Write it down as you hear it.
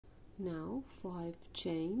Now 5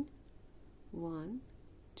 chain, 1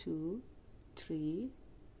 2 3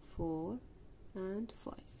 4 and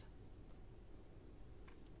 5.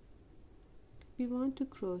 We want to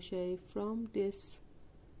crochet from this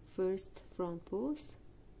first front post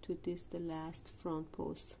to this the last front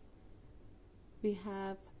post. We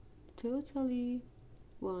have totally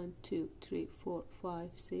 1 2 3 4 5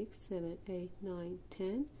 6 7 8 9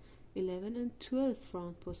 10 11 and 12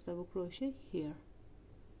 front post double crochet here.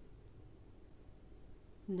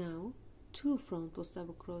 Now 2 front post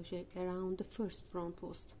double crochet around the first front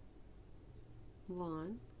post,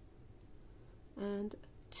 1 and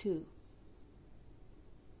 2.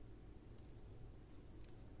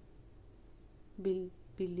 We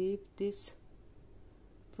leave this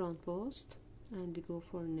front post and we go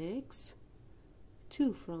for next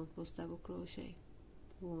 2 front post double crochet,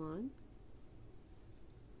 1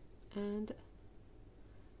 and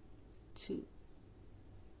 2.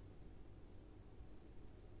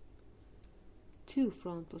 2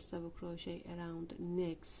 front post double crochet around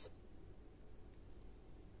next,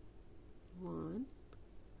 1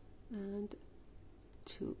 and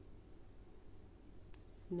 2.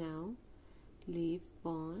 Now leave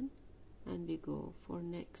 1 and we go for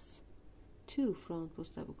next 2 front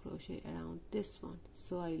post double crochet around this one.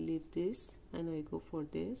 So I leave this and I go for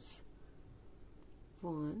this,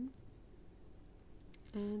 1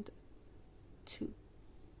 and 2.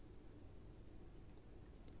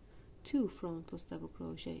 2 front post double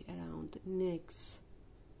crochet around next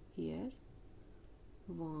here,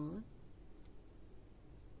 1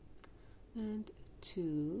 and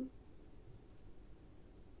 2.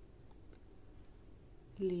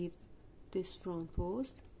 Leave this front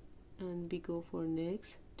post and we go for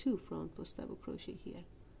next 2 front post double crochet here,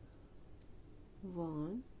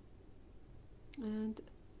 1 and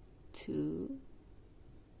 2.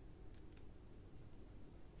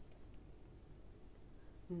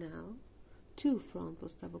 Now 2 front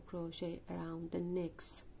post double crochet around the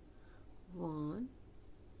next, 1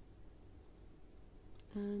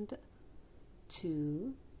 and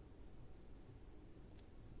 2.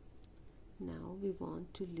 Now we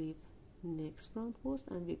want to leave next front post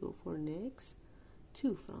and we go for next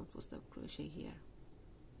 2 front post double crochet here,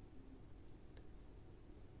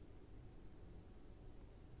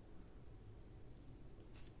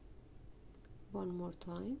 one more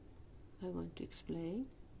time. I want to explain.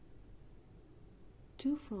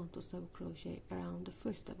 2 front post double crochet around the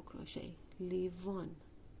first double crochet, leave 1,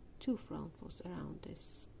 2 front post around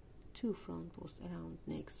this, 2 front post around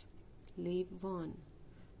next, leave 1,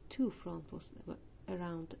 2 front post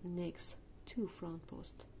around next, 2 front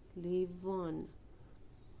post, leave 1,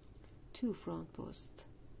 2 front post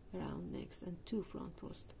around next and 2 front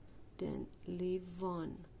post, then leave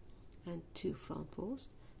 1 and 2 front post,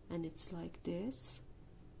 and it's like this.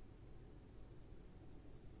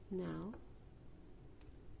 Now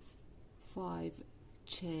 5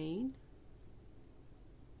 chain,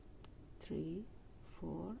 3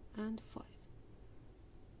 4 and 5.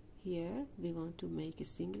 Here we want to make a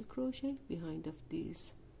single crochet behind of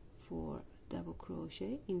these 4 double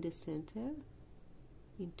crochet in the center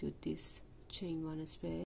into this chain 1 space.